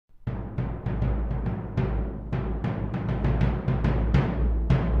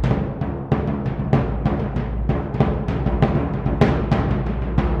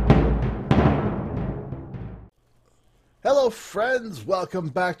Hello friends, welcome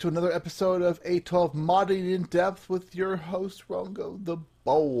back to another episode of A12 Modding in Depth with your host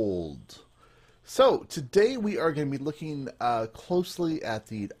RongoTheBold. So today we are going to be looking closely at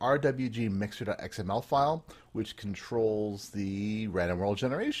the RWGMixer.xml file, which controls the random world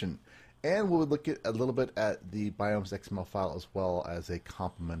generation. And we'll look at a little bit at the biomes.xml file as well as a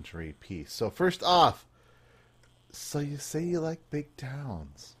complementary piece. So first off, so you say you like big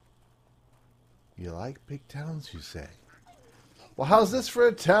towns. You like big towns, you say. Well, how's this for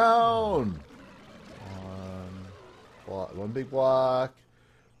a town? One big block,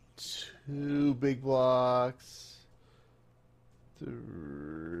 two big blocks,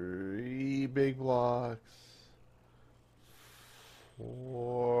 three big blocks,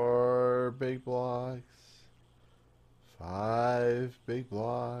 four big blocks, five big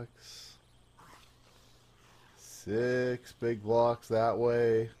blocks, six big blocks that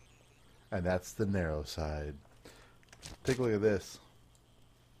way, and that's the narrow side. Take a look at this.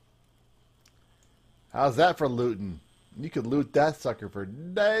 How's that for looting? You could loot that sucker for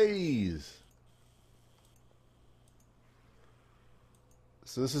days.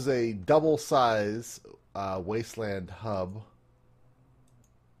 So this is a double size wasteland hub.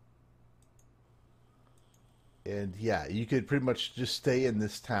 And yeah, you could pretty much just stay in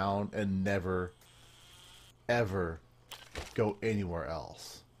this town and never, ever go anywhere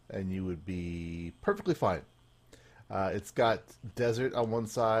else. And you would be perfectly fine. It's got desert on one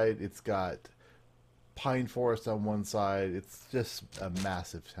side. It's got pine forest on one side. It's just a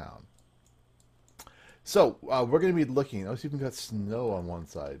massive town. So we're going to be looking. Oh, it's even got snow on one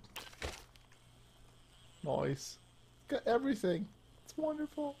side. Nice. Got everything. It's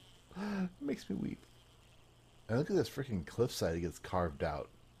wonderful. It makes me weep. And look at this freaking cliffside. It gets carved out.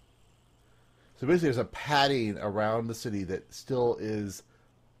 So basically there's a padding around the city that still is...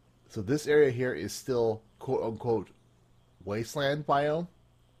 So this area here is still quote-unquote wasteland biome.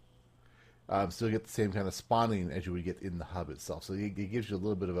 So you get the same kind of spawning as you would get in the hub itself. So it gives you a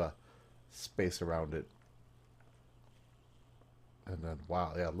little bit of a space around it. And then,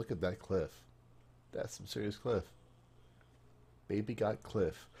 wow, yeah, look at that cliff. That's some serious cliff. Baby got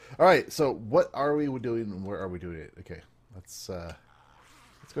cliff. All right, so what are we doing and where are we doing it? Okay, let's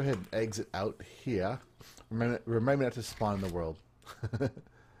go ahead and exit out here. Remind me not to spawn in the world.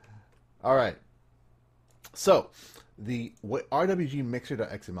 All right. So, the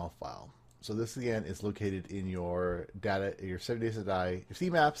RWGMixer.xml file. So this again is located in your data, your 7 days to die, your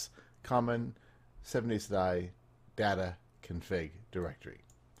CMAPS, common, 7 days to die, data, config directory.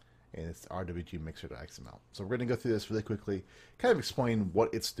 And it's RWGMixer.xml. So we're going to go through this really quickly, kind of explain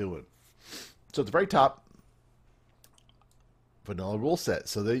what it's doing. So at the very top, vanilla rule set,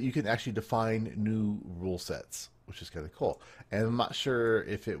 so that you can actually define new rule sets, which is kind of cool. And I'm not sure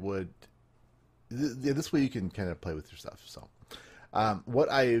if it would... This way you can kind of play with your stuff. So what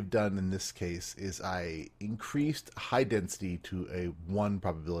I've done in this case is I increased high density to a 1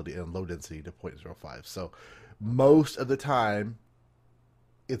 probability and low density to 0.05. So most of the time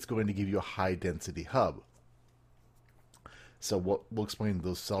it's going to give you a high density hub. So we'll explain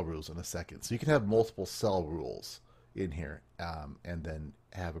those cell rules in a second. So you can have multiple cell rules in here and then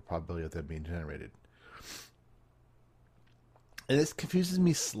have a probability of them being generated. And this confuses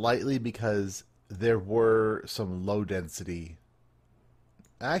me slightly because there were some low density.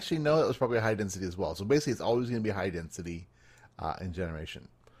 Actually, no, that was probably a high density as well. So basically, it's always going to be high density in generation.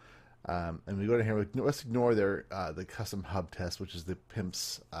 And we go down here. Let's ignore the custom hub test, which is the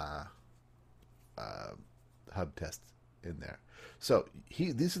pimp's hub test in there. So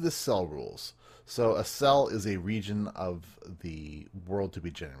these are the cell rules. So a cell is a region of the world to be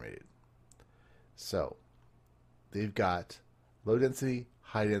generated. So they've got low density,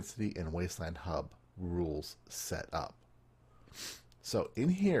 high density, and wasteland hub rules set up. So in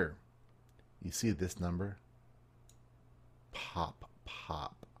here, you see this number? Pop,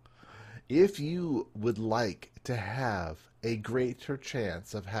 pop. If you would like to have a greater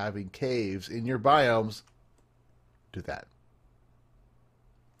chance of having caves in your biomes, do that.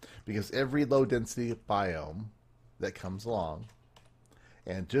 Because every low density biome that comes along,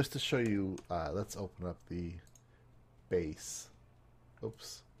 and just to show you, let's open up the base.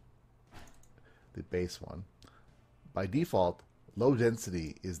 Oops. The base one. By default, low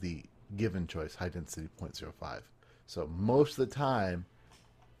density is the given choice, high density 0.05. So most of the time,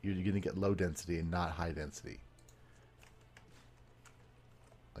 you're going to get low density and not high density.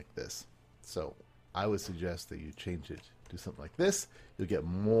 Like this. So I would suggest that you change it to something like this. You'll get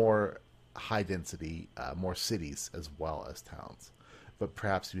more high density, more cities as well as towns. But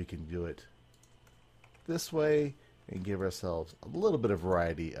perhaps we can do it this way and give ourselves a little bit of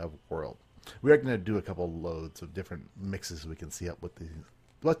variety of world. We are going to do a couple loads of different mixes so we can see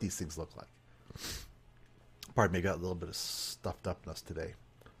what these things look like. Pardon me, I got a little bit of stuffed upness today.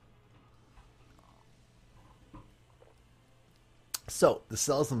 So, the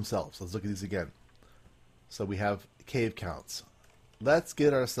cells themselves. Let's look at these again. So we have cave counts. Let's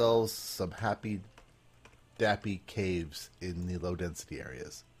get ourselves some happy, dappy caves in the low density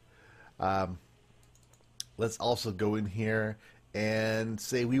areas. Let's also go in here and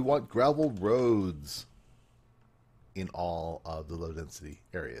say we want gravel roads in all of the low density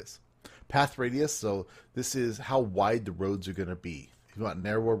areas. Path radius, so this is how wide the roads are going to be. If you want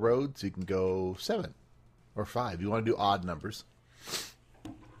narrower roads, you can go 7 or 5. You want to do odd numbers.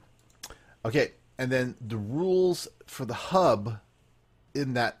 Okay, and then the rules for the hub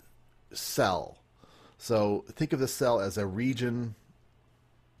in that cell. So think of the cell as a region.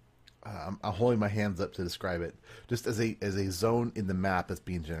 I'm holding my hands up to describe it. Just as a zone in the map that's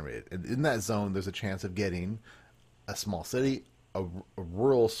being generated. And in that zone, there's a chance of getting a small city, a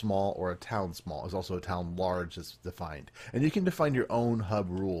rural small, or a town small. There's also a town large that's defined. And you can define your own hub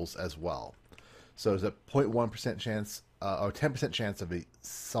rules as well. So there's a 0.1% chance, or 10% chance of a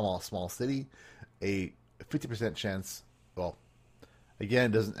small city, a 50% chance, well,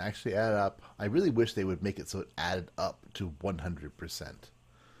 again, it doesn't actually add up. I really wish they would make it so it added up to 100%.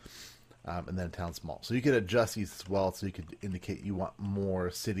 And then a town small. So you could adjust these as well, so you could indicate you want more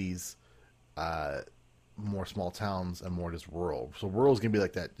cities, more small towns, and more just rural. So rural is going to be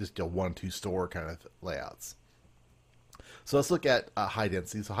like that, just a 1-2 store kind of layouts. So let's look at high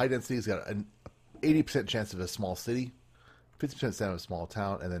density. So high density has got an 80% chance of a small city, 50% chance of a small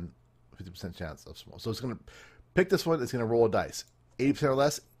town, and then 50% chance of small. So it's going to pick this one. It's going to roll a dice. 80% or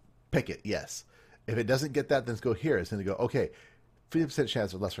less, pick it. Yes. If it doesn't get that, then it's go here. It's going to go, okay, 50%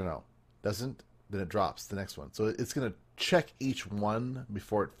 chance or less or no. Doesn't, then it drops the next one. So it's going to check each one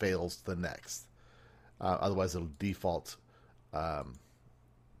before it fails the next. Otherwise, it'll default to,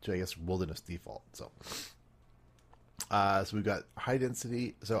 I guess, wilderness default. So we've got high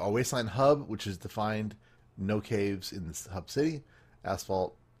density. So a wasteland hub, which is defined, no caves in this hub city.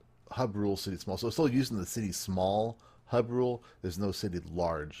 Asphalt hub rule, city small. So it's still using the city small hub rule. There's no city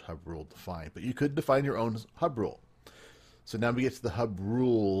large hub rule defined. But you could define your own hub rule. So now we get to the hub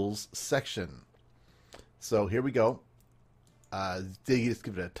rules section. So here we go. You just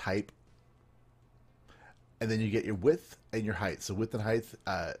give it a type. And then you get your width and your height. So width and height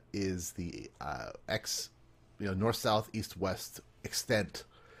is the north, south, east, west extent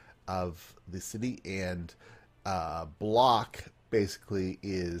of the city. And block basically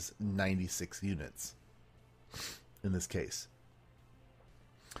is 96 units in this case.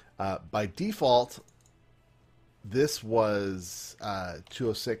 By default, this was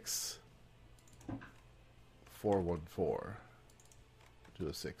 206 414.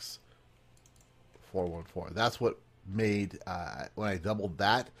 206 414. That's what made, when I doubled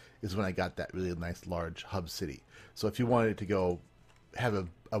that, is when I got that really nice large hub city. So if you wanted to go have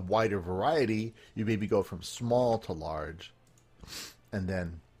a wider variety, you maybe go from small to large, and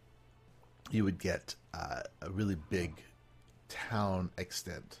then you would get a really big town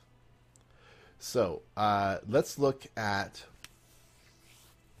extent. So let's look at,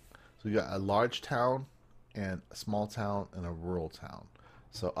 so we got a large town and a small town and a rural town.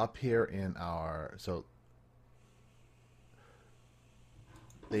 So up here in our, so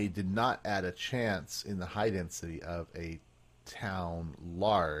they did not add a chance in the high density of a town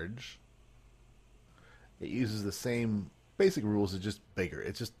large. It uses the same basic rules, it's just bigger.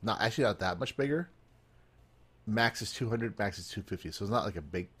 It's just not that much bigger. Max is 200, max is 250, so it's not like a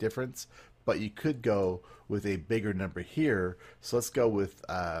big difference. But you could go with a bigger number here. So let's go with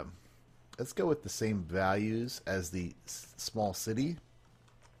the same values as the small city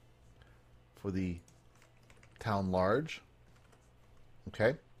for the town large.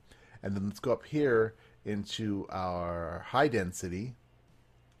 Okay, and then let's go up here into our high density,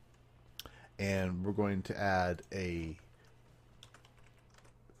 and we're going to add a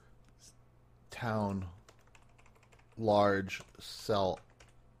town large cell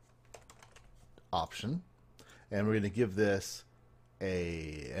option, and we're going to give this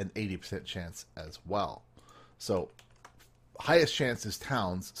an 80% chance as well. So highest chance is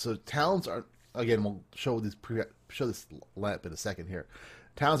towns. So towns are, again, we'll show this lamp in a second here.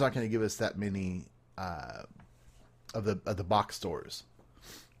 Towns aren't going to give us that many of the box stores.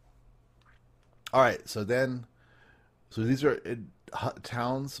 All right, so these are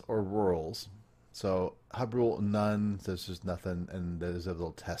towns or rurals. So hub rule none, there's just nothing, and there's a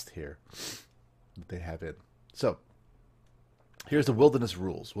little test here that they have in. So here's the wilderness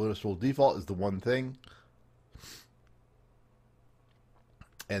rules. Wilderness rule default is the one thing,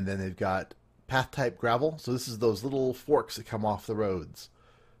 and then they've got path type gravel. So this is those little forks that come off the roads.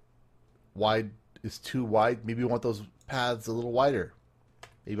 Wide is too wide. Maybe you want those paths a little wider.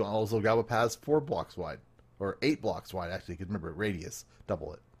 Maybe you want those little gravel paths 4 blocks wide. Or 8 blocks wide, actually. Because remember, radius.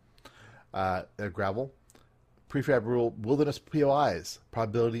 Double it. Gravel. Prefab rule, wilderness POIs.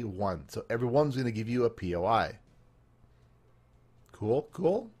 Probability 1. So everyone's going to give you a POI. Cool,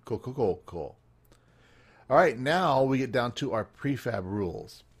 cool, cool, cool, cool, cool. All right, now we get down to our prefab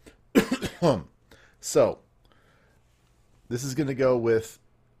rules. So, this is going to go with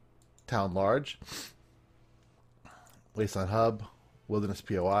town large, wasteland hub, wilderness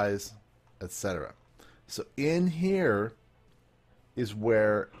POIs, etc. So in here is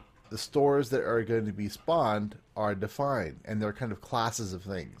where the stores that are going to be spawned are defined, and they're kind of classes of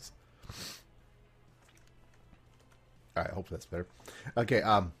things. All right, I hope that's better. Okay,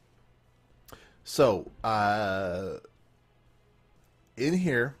 so in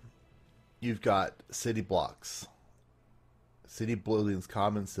here, you've got city blocks, city buildings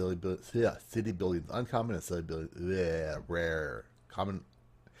common, city buildings uncommon, and city buildings rare, common,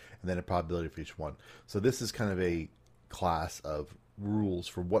 and then a probability for each one. So this is kind of a class of rules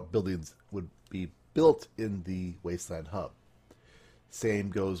for what buildings would be built in the Wasteland Hub. Same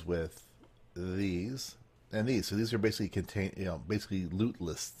goes with these and these. So these are basically basically loot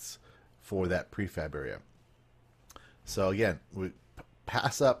lists for that prefab area. So again, we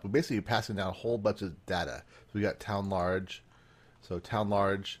we're basically passing down a whole bunch of data. So we got town large. So town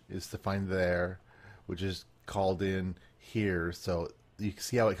large is defined there, which is called in here. So you can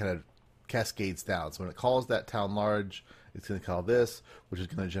see how it kind of cascades down. So when it calls that town large, it's going to call this, which is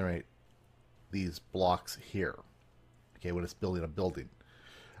going to generate these blocks here. Okay, when it's building a building.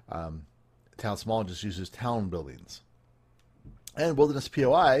 Town small just uses town buildings. And wilderness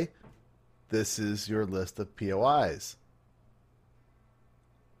POI, this is your list of POIs.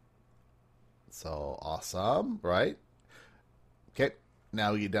 So awesome, right? Okay,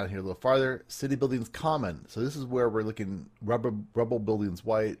 now we get down here a little farther. City buildings common. So this is where we're looking rubble buildings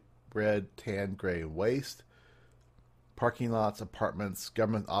white, red, tan, gray, and waste. Parking lots, apartments,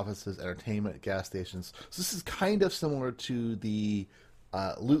 government offices, entertainment, gas stations. So this is kind of similar to the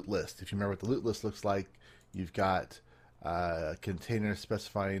loot list. If you remember what the loot list looks like, you've got containers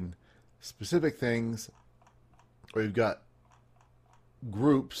specifying specific things, or you've got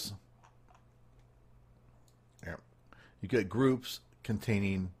groups. Yeah. You get groups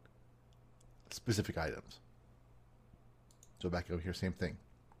containing specific items. So back over here, same thing.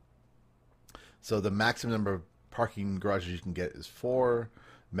 So the maximum number of parking garages you can get is 4.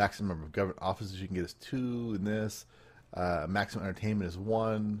 Maximum number of government offices you can get is 2 in this. Maximum entertainment is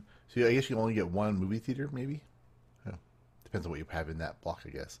 1. So I guess you can only get 1 movie theater, maybe. Depends on what you have in that block, I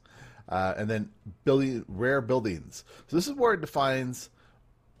guess. And then rare buildings. So this is where it defines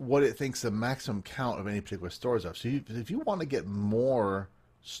what it thinks the maximum count of any particular stores are. So if you want to get more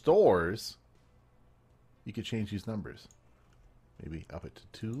stores, you could change these numbers. Maybe up it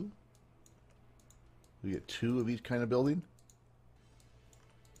to 2. We get 2 of each kind of building.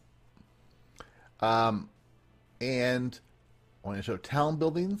 And I want to show town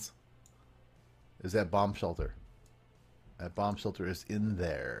buildings is that bomb shelter. That bomb shelter is in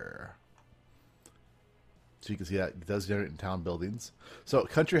there. So you can see that it does generate in town buildings. So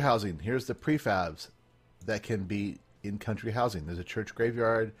country housing, here's the prefabs that can be in country housing. There's a church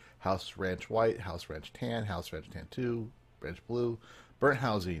graveyard, house ranch white, house ranch tan 2, ranch blue, burnt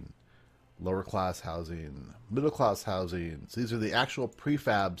housing, lower class housing, middle class housing. So these are the actual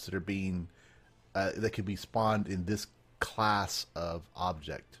prefabs that are being that can be spawned in this class of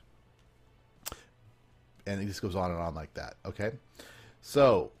object. And it just goes on and on like that. Okay,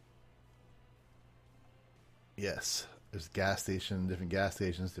 so yes, there's gas station, different gas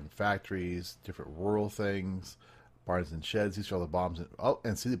stations, different factories, different rural things, barns and sheds. These are all the bombs.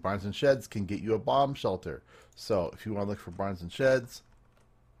 And see, the barns and sheds can get you a bomb shelter. So if you want to look for barns and sheds,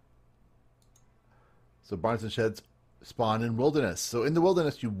 so barns and sheds spawn in wilderness. So in the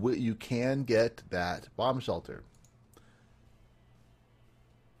wilderness, you can get that bomb shelter.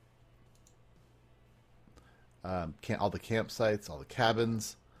 All the campsites, all the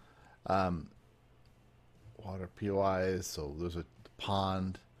cabins, water POIs. So there's a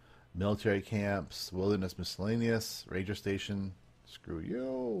pond, military camps, wilderness miscellaneous, ranger station. Screw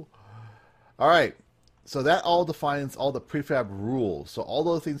you. All right. So that all defines all the prefab rules. So all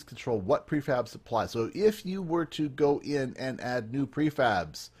those things control what prefabs apply. So if you were to go in and add new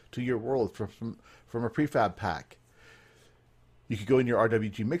prefabs to your world from a prefab pack, you could go in your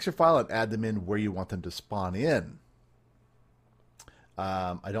RWGMixer file and add them in where you want them to spawn in.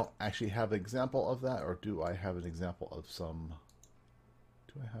 I don't actually have an example of that, or do I have an example of some?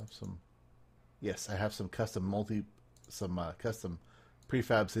 Do I have some? Yes, I have some custom custom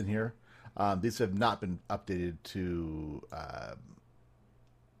prefabs in here. These have not been updated to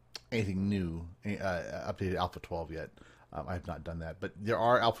anything new, updated Alpha 12 yet. I have not done that, but there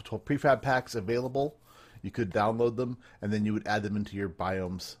are Alpha 12 prefab packs available. You could download them, and then you would add them into your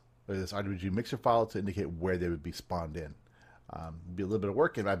biomes or this RWGMixer file to indicate where they would be spawned in. It'd be a little bit of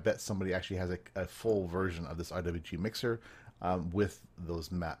work, and I bet somebody actually has a full version of this RWGMixer with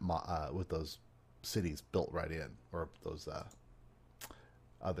those with those cities built right in, or those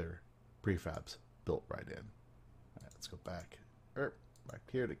other prefabs built right in. All right, let's go back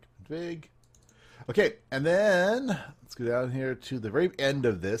here to config. Okay, and then let's go down here to the very end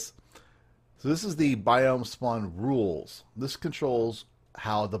of this. So this is the biome spawn rules. This controls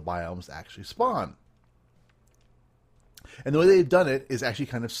how the biomes actually spawn. And the way they've done it is actually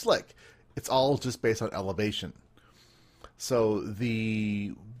kind of slick. It's all just based on elevation. So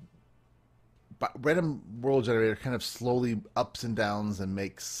the random world generator kind of slowly ups and downs and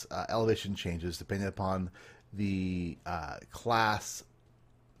makes elevation changes depending upon the class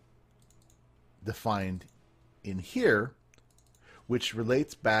defined in here, which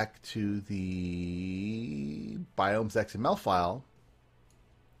relates back to the biomes.xml file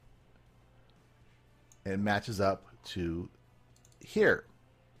and matches up to here.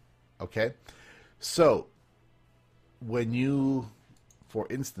 Okay, so when you, for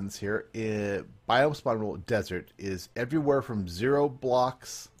instance, here, biome spawn rule desert is everywhere from 0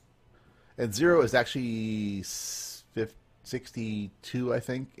 blocks, and 0 is actually 62, I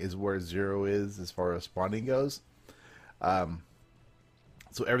think, is where 0 is as far as spawning goes.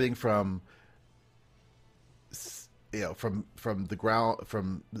 So everything from from the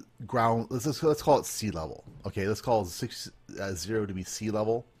ground, let's call it sea level. Okay, let's call 0 to be sea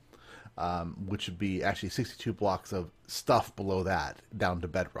level, which would be actually 62 blocks of stuff below that down to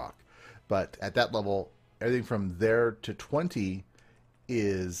bedrock. But at that level, everything from there to 20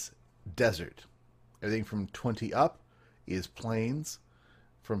 is desert. Everything from 20 up is plains.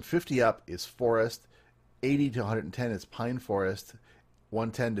 From 50 up is forest. 80 to 110 is pine forest.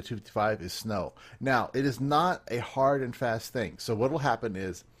 110 to 255 is snow. Now, it is not a hard and fast thing. So what will happen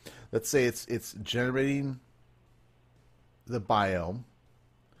is, let's say it's generating the biome,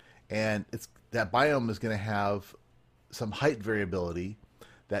 and that biome is going to have some height variability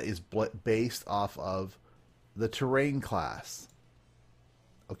that is based off of the terrain class.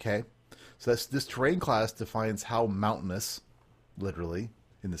 Okay? So this terrain class defines how mountainous, literally,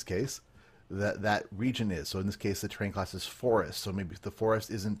 in this case, that region is. So in this case, the terrain class is forest. So maybe the forest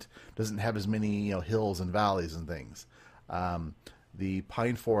doesn't have as many hills and valleys and things. The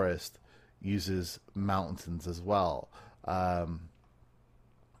pine forest uses mountains as well.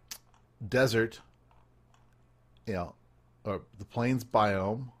 Desert, or the plains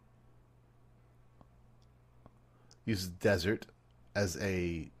biome uses desert as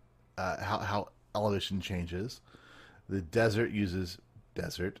a how elevation changes. The desert uses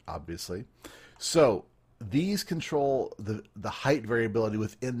desert, obviously. So these control the height variability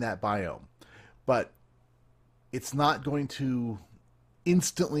within that biome, but it's not going to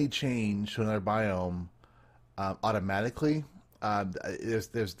instantly change to another biome automatically.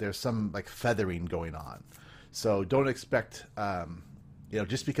 There's some like feathering going on, so don't expect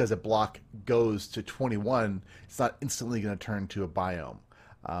just because a block goes to 21, it's not instantly going to turn to a biome.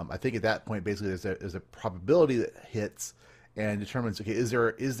 I think at that point, basically, there's a probability that hits and determines, okay, is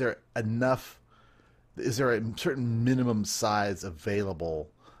there a certain minimum size available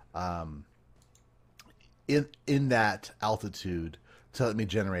in that altitude to let me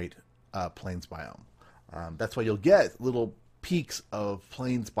generate plains biome. That's why you'll get little peaks of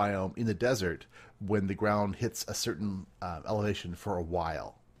plains biome in the desert when the ground hits a certain elevation for a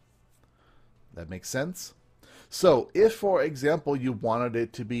while. That makes sense? So if, for example, you wanted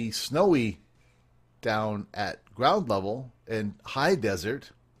it to be snowy down at ground level and high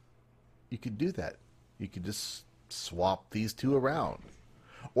desert, you could do that. You could just swap these two around.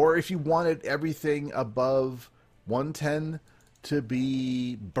 Or if you wanted everything above 110 to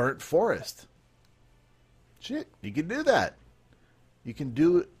be burnt forest, shit, you can do that. You can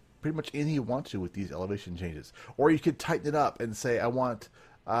do pretty much anything you want to with these elevation changes. Or you could tighten it up and say, I want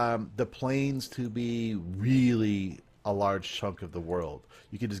the plains to be really a large chunk of the world.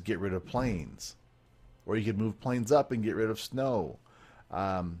 You could just get rid of plains. Or you could move plains up and get rid of snow.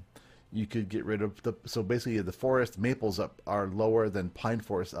 You could get rid of so basically the forest maples up are lower than pine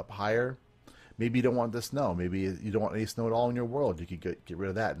forests up higher. Maybe you don't want the snow. Maybe you don't want any snow at all in your world. You could get rid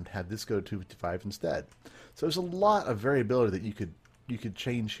of that and have this go to 255 instead. So there's a lot of variability that you could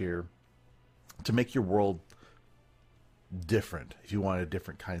change here to make your world different, if you wanted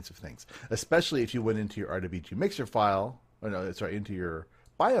different kinds of things, especially if you went into your RWGMixer file, or no, sorry, into your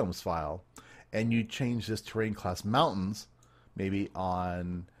biomes file, and you change this terrain class mountains, maybe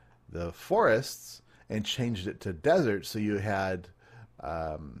on the forests, and changed it to desert, so you had,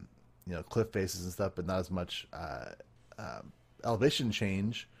 cliff faces and stuff, but not as much elevation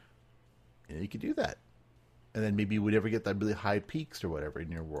change. You could do that, and then maybe you would ever get that really high peaks or whatever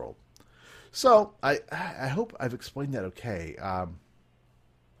in your world. So I hope I've explained that okay.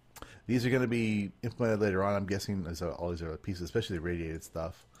 These are going to be implemented later on, I'm guessing, as all these other pieces, especially the radiated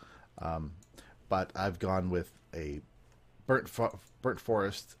stuff. But I've gone with a burnt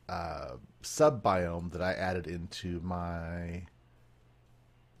forest sub-biome that I added into my...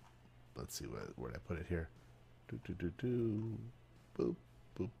 Let's see, where did I put it here? Boop, boop,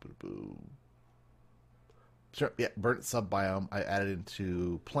 boop, boop. Sure, yeah, burnt sub-biome I added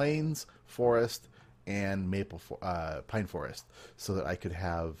into plains, forest, and pine forest, so that I could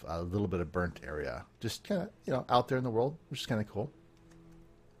have a little bit of burnt area, just kind of out there in the world, which is kind of cool.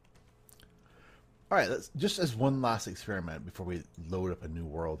 All right, let's just as one last experiment before we load up a new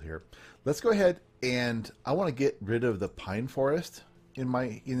world here. Let's go ahead and I want to get rid of the pine forest in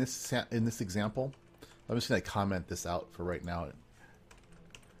this example. I'm just going to comment this out for right now,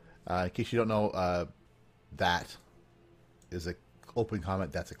 in case you don't know. That is an open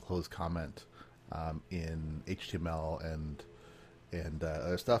comment. That's a closed comment in HTML and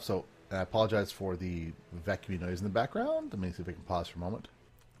other stuff. So I apologize for the vacuuming noise in the background. Let me see if I can pause for a moment.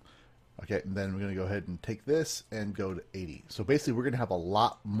 Okay, and then we're going to go ahead and take this and go to 80. So basically, we're going to have a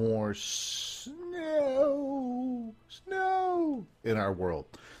lot more snow in our world.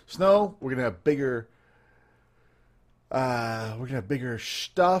 Snow. We're going to have bigger.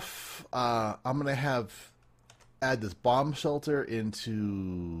 Stuff. I'm going to add this bomb shelter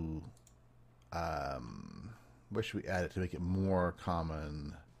into, where should we add it to make it more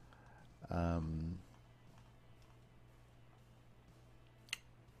common?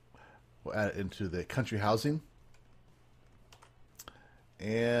 We'll add it into the country housing,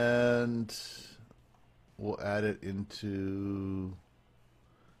 and we'll add it into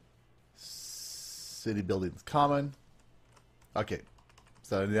city buildings common. Okay.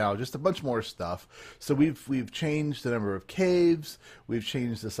 So now just a bunch more stuff. So we've changed the number of caves, we've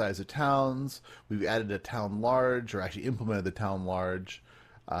changed the size of towns, we've added a town large, or actually implemented the town large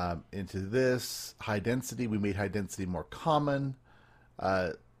into this. High density, we made high density more common.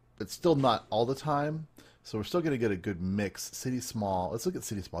 It's still not all the time, so we're still going to get a good mix. City small, let's look at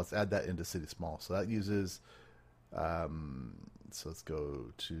city small. Let's add that into city small. So that uses, so let's go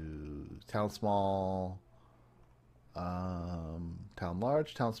to town small. Town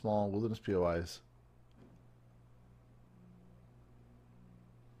large, town small, wilderness POIs.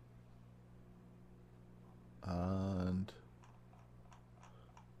 And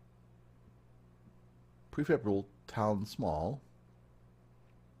prefab rule, town small.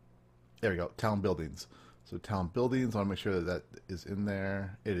 There we go, town buildings. So town buildings, I want to make sure that is in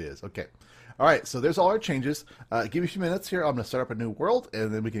there. It is. Okay. All right, so there's all our changes. Give me a few minutes here. I'm going to start up a new world,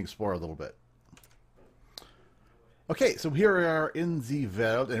 and then we can explore a little bit. Okay, so here we are in the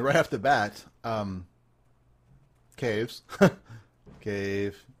world, and right off the bat, caves,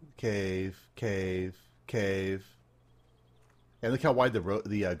 cave, cave, cave, cave, and look how wide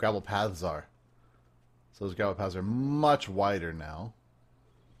the gravel paths are. So those gravel paths are much wider now,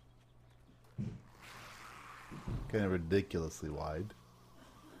 kind of ridiculously wide.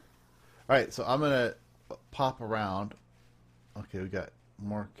 All right, so I'm gonna pop around. Okay, we got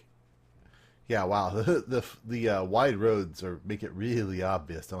more. Yeah, wow. The wide roads make it really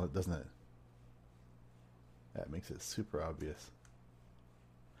obvious, doesn't it? That makes it super obvious.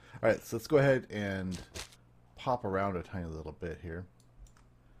 All right, so let's go ahead and pop around a tiny little bit here.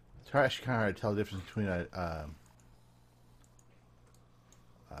 It's actually kind of hard to tell the difference between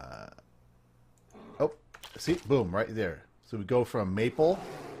oh, see, boom, right there. So we go from maple.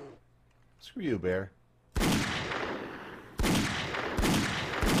 Screw you, bear.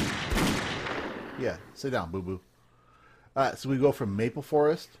 Yeah, sit down, boo-boo. So we go from maple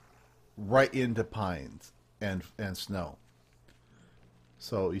forest right into pines and snow.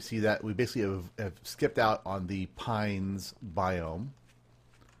 So you see that we basically have skipped out on the pines biome,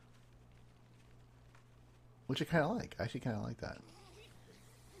 which I kind of like. I actually kind of like that.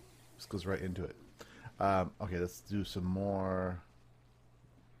 Just goes right into it. Okay, let's do some more.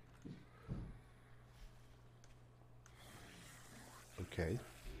 Okay.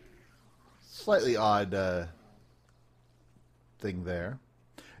 Slightly odd thing there.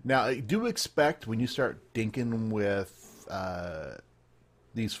 Now, I do expect when you start dinking with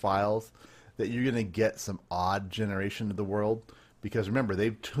these files that you're going to get some odd generation of the world, because remember,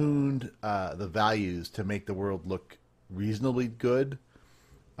 they've tuned the values to make the world look reasonably good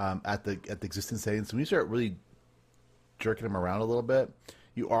at the existing settings. So when you start really jerking them around a little bit,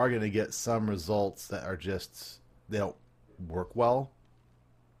 you are going to get some results that are just, they don't work well,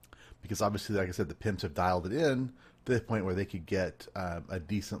 because obviously, like I said, the pimps have dialed it in to the point where they could get a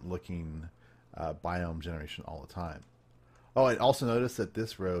decent looking biome generation all the time. Oh, I also noticed that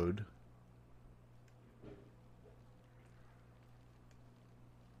this road,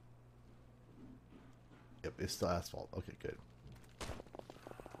 yep, it's still asphalt. Okay, good.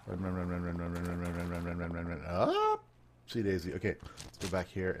 Run, run, run, run, run, run, run, run, run, run, run, run, run, run, run. Up! See Daisy. Okay, let's go back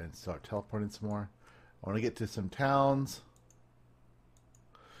here and start teleporting some more. I want to get to some towns.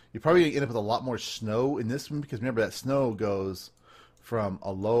 You're probably going to end up with a lot more snow in this one, because remember that snow goes from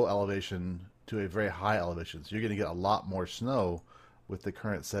a low elevation to a very high elevation. So you're going to get a lot more snow with the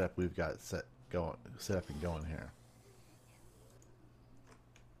current setup we've got set up and going here.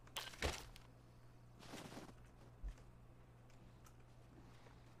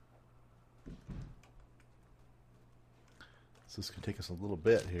 So this can take us a little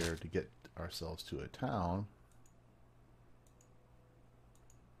bit here to get ourselves to a town.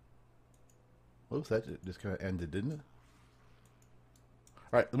 Oops, that just kind of ended, didn't it?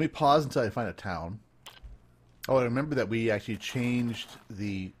 All right, let me pause until I find a town. Oh, and remember that we actually changed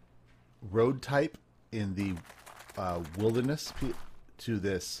the road type in the wilderness to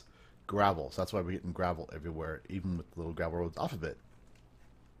this gravel. So that's why we're getting gravel everywhere, even with little gravel roads off of it.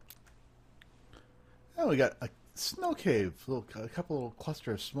 And we got a snow cave, a couple little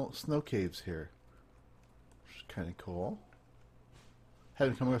cluster of snow caves here, which is kind of cool.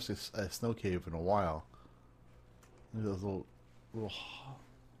 Haven't come across a snow cave in a while. Look at those little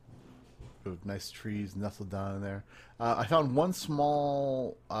nice trees nestled down in there. I found one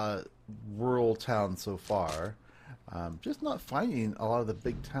small rural town so far. Just not finding a lot of the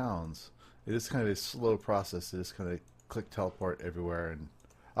big towns. It is kind of a slow process. It is kind of click teleport everywhere and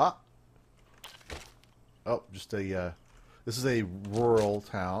oh, just a this is a rural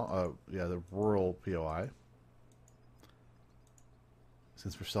town. Yeah, the rural POI.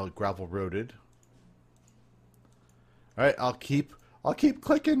 Since we're still gravel roaded. All right, I'll keep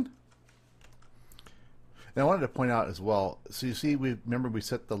clicking. And I wanted to point out as well. So you see, remember we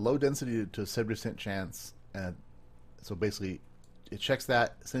set the low density to a 70% chance, and so basically it checks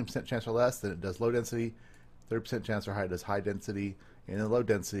that 70% chance or less. Then it does low density, 30% chance or high it does high density, and the low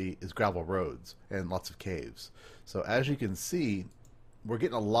density is gravel roads and lots of caves. So as you can see, we're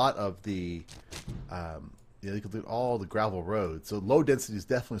getting a lot of the you can do all the gravel roads. So low density is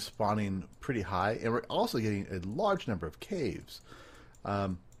definitely spawning pretty high, and we're also getting a large number of caves.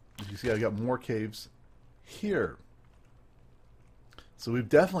 As you can see, I've got more caves here. So we've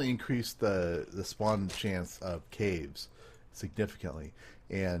definitely increased the spawn chance of caves significantly,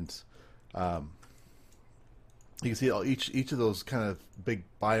 and you can see each of those kind of big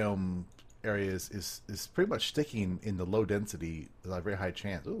biome areas is pretty much sticking in the low density with a very high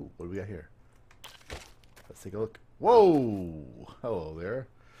chance. Ooh, what do we got here? Let's take a look. Whoa! Hello there.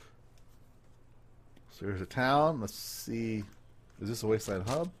 So there's a town. Let's see. Is this a wasteland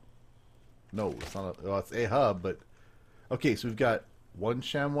hub? No, it's not. Well, it's a hub, but okay. So we've got one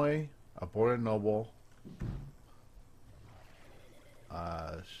Shamway, a Born and Noble,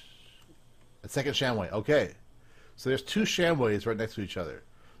 a second Shamway. Okay, so there's two Shamways right next to each other.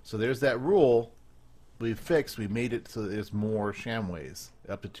 So there's that rule we fixed. We made it so that there's more Shamways,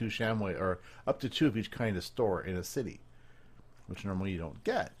 up to two Shamway, or up to two of each kind of store in a city, which normally you don't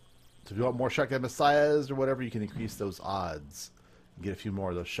get. So if you want more Shotgun Messiahs or whatever, you can increase those odds. Get a few more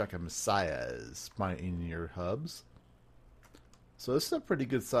of those Shotgun Messiahs in your hubs. So this is a pretty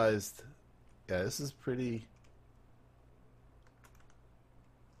good sized. Yeah, this is pretty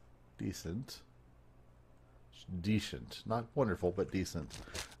decent. Decent, not wonderful, but decent.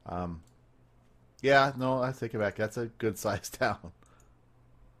 Yeah, no, I take it back. That's a good sized town.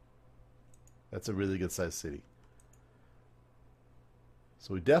 That's a really good sized city.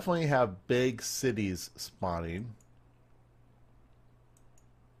 So we definitely have big cities spawning.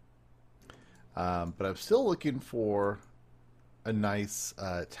 But I'm still looking for a nice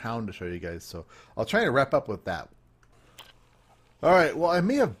town to show you guys. So I'll try to wrap up with that. Alright, well, I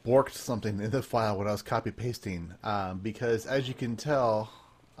may have borked something in the file when I was copy pasting, because as you can tell,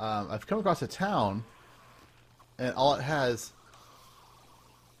 I've come across a town, and all it has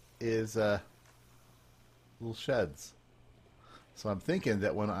is little sheds. So I'm thinking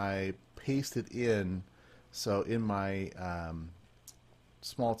that when I paste it in, so in my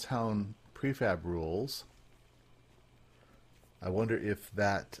small town prefab rules, I wonder if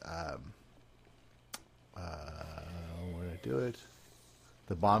that Where did I do it?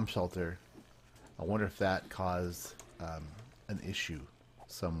 The bomb shelter. I wonder if that caused an issue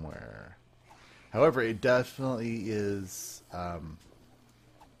somewhere. However, it definitely is. Let's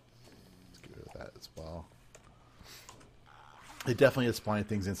get rid of that as well. It definitely is spawning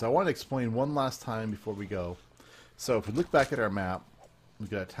things in. So I want to explain one last time before we go. So if we look back at our map,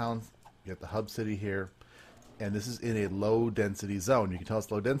 we've got a town, we got the hub city here, and this is in a low density zone. You can tell it's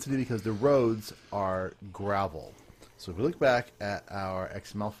low density because the roads are gravel. So if we look back at our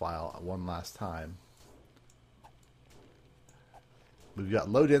XML file one last time, we've got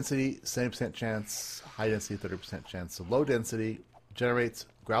low density, 70% chance, high density, 30% chance. So low density generates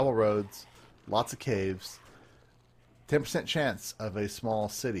gravel roads, lots of caves, 10% chance of a small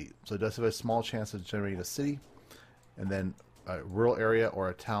city. So it does have a small chance of generating a city, and then a rural area or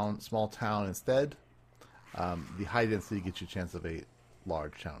a town, small town instead. The high density gets you a chance of a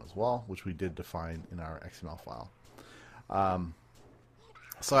large town as well, which we did define in our XML file.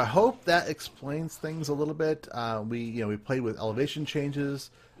 So I hope that explains things a little bit. We played with elevation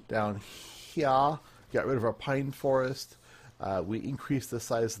changes down here, got rid of our pine forest. We increased the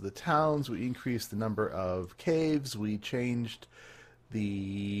size of the towns. We increased the number of caves. We changed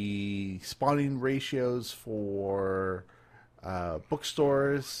the spawning ratios for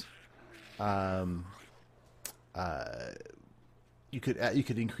bookstores. You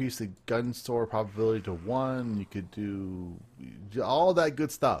could increase the gun store probability to 1. You could do all that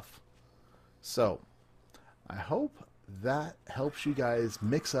good stuff. So I hope that helps you guys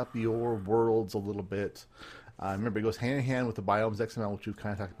mix up your worlds a little bit. Remember, it goes hand in hand with the biomes XML, which we've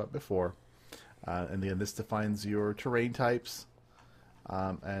kind of talked about before. And then this defines your terrain types,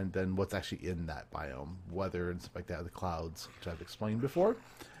 and then what's actually in that biome, weather and stuff like that, the clouds, which I've explained before.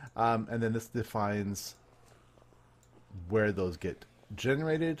 And then this defines where those get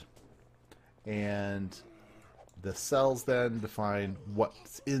generated, and the cells then define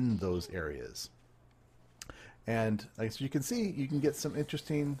what's in those areas. And as you can see, you can get some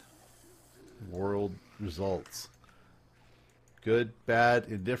interesting world results. Good, bad,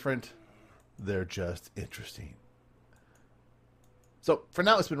 indifferent. They're just interesting. So for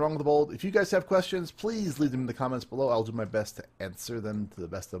now, it's been RongoTheBold. If you guys have questions, please leave them in the comments below. I'll do my best to answer them to the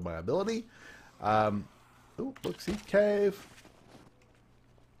best of my ability. Look, see, cave.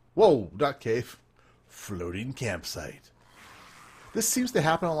 Whoa, not cave. Floating campsite. This seems to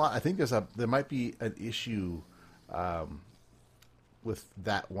happen a lot. I think there might be an issue with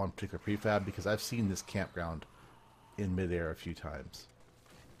that one particular prefab, because I've seen this campground in midair a few times.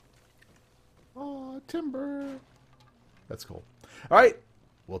 Oh, timber. That's cool. All right.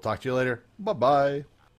 We'll talk to you later. Bye-bye.